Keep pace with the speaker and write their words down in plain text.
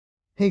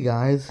Hey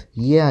guys,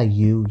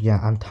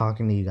 I'm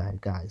talking to you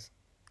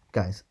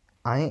guys,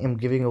 I am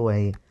giving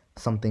away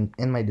something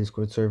in my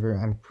Discord server.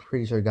 I'm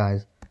pretty sure,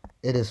 guys,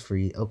 it is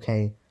free,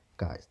 okay?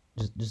 Guys,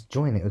 just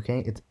join it,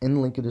 okay? It's in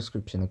the link in the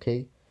description,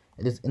 okay?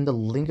 It is in the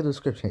link in the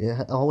description.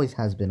 It always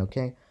has been,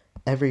 okay?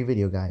 Every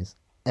video, guys,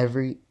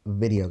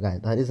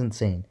 that is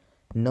insane.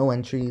 No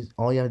entries,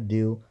 all you have to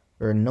do,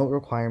 or no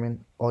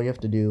requirement, all you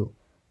have to do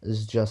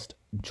is just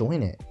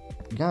join it.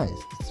 Guys,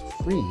 it's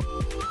free.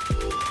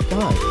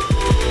 Guys,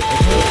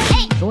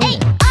 join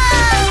it.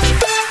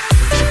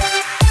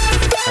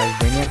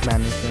 Brainiac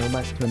Madness, and we're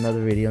back to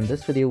another video. In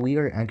this video, we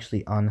are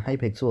actually on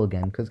Hypixel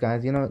again, because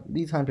guys,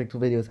 these Hypixel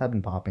videos have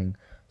been popping.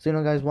 So,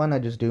 guys, why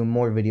not just do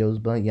more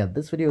videos? But yeah,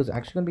 this video is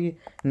actually going to be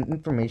an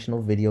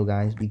informational video,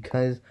 guys,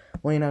 because,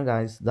 well,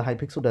 guys, the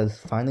Hypixel does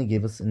finally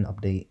give us an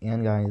update.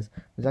 And guys,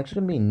 there's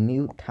actually going to be a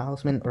new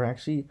talisman, or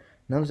actually,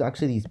 no, there's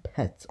actually these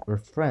pets or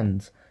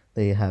friends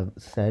they have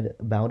said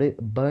about it.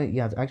 But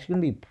yeah, it's actually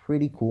gonna be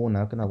pretty cool,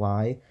 not gonna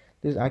lie.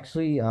 There's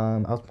actually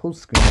I'll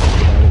post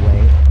screenshots, by the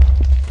way.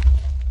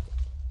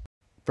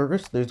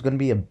 First, there's gonna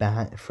be a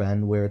bat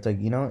friend where it's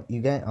like, you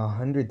get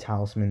 100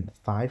 talisman,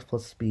 5+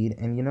 speed,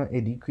 and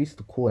it decreases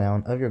the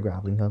cooldown of your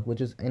grappling hook,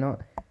 which is,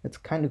 it's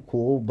kind of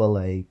cool. But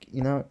like,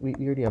 we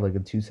already have like a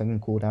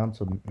 2-second cooldown,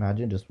 so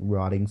imagine just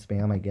rotting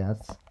spam, I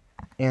guess.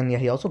 And yeah,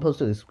 he also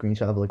posted a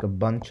screenshot of like a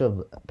bunch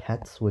of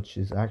pets, which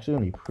is actually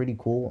gonna be pretty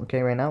cool.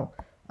 Okay, right now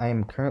I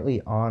am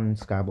currently on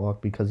Skyblock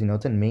because,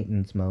 it's in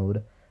maintenance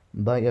mode.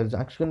 But yeah, there's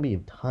actually going to be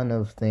a ton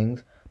of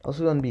things.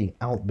 Also going to be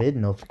outbid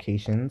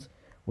notifications,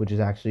 which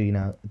is actually,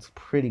 it's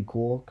pretty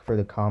cool for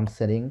the comm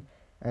setting.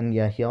 And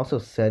yeah, he also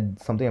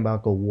said something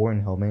about a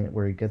Warren helmet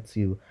where it gets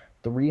you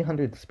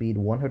 300 speed,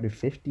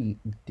 150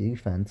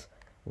 defense,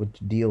 which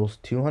deals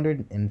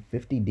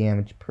 250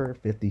 damage per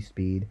 50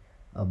 speed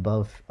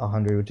above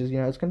 100, which is,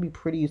 it's going to be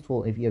pretty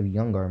useful if you have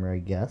young armor, I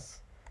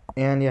guess.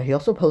 And yeah, he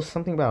also posted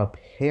something about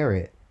a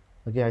parrot.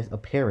 Okay, guys, a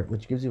parrot,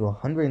 which gives you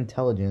 100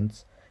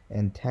 intelligence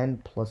and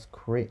 10+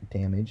 crit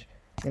damage.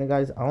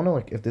 Guys, I don't know,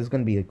 like, if this is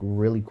gonna be like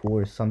really cool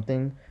or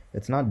something.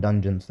 It's not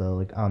dungeons though.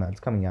 Like, I don't know. It's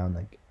coming out in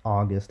like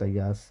August, I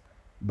guess.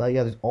 But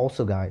yeah, there's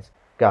also, guys,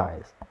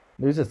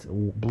 there's this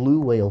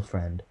blue whale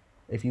friend.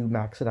 If you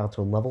max it out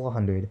to a level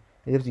 100,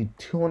 it gives you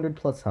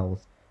 200+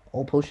 health.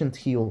 All potions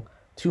heal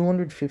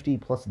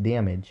 250+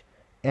 damage.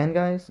 And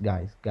guys,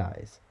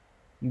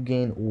 you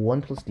gain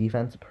 1+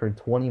 defense per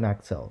 20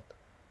 max health.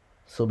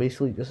 So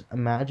basically, just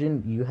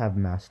imagine you have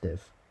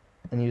Mastiff,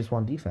 and you just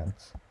want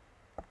defense.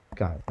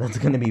 Guys, that's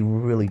gonna be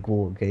really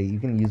cool, okay? You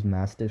can use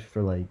Mastiff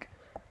for, like,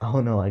 I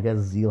don't know, I guess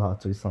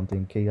Zealots or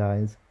something, okay,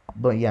 guys?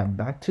 But yeah,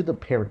 back to the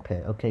parrot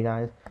pet, okay,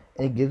 guys?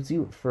 It gives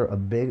you, for a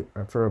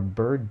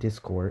bird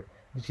discord,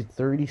 it gives you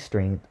 30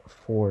 strength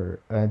for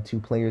 2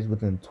 players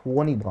within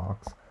 20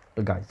 blocks.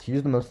 But guys,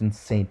 here's the most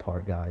insane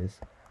part, guys.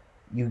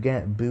 You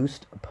get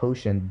boost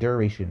potion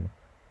duration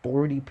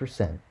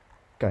 40%.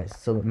 Guys,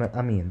 so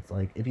that means,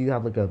 like, if you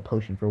have like a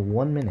potion for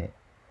 1 minute,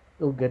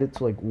 it'll get it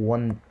to like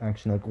 1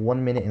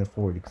 minute and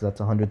 40, because that's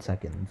 100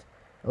 seconds.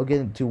 It'll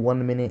get it to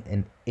 1 minute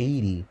and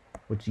 80,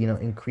 which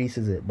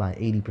increases it by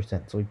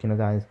 80%. So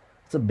guys,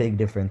 it's a big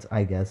difference,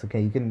 I guess.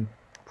 Okay, you can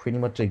pretty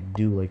much like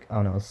do like, I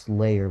don't know, a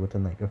slayer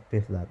within like a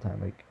fifth of that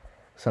time, like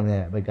something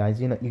like that. But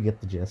guys, you get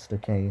the gist,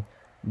 okay?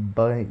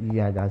 But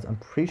yeah, guys, I'm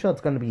pretty sure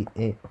it's gonna be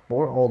it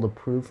for all the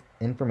proof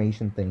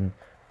information thing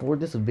for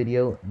this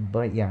video.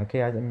 But yeah, okay,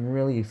 guys, I'm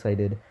really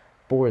excited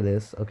for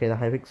this. Okay, the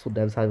Hypixel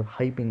devs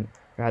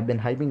have been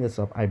hyping this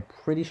up. I'm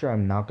pretty sure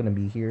I'm not gonna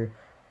be here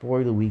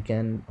for the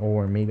weekend,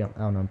 or maybe I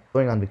don't know, I'm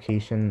going on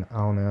vacation. I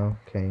don't know.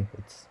 Okay,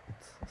 it's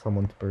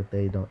someone's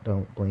birthday.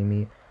 Don't blame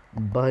me.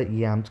 But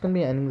yeah, I'm just gonna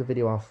be ending the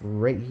video off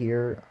right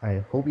here.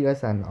 I hope you guys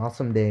had an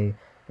awesome day.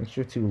 Make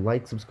sure to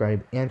like,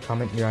 subscribe, and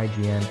comment your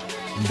IGN.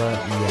 But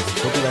yeah,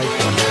 hope you guys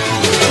have a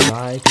good day.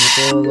 Bye,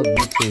 people of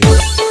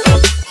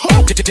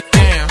YouTube.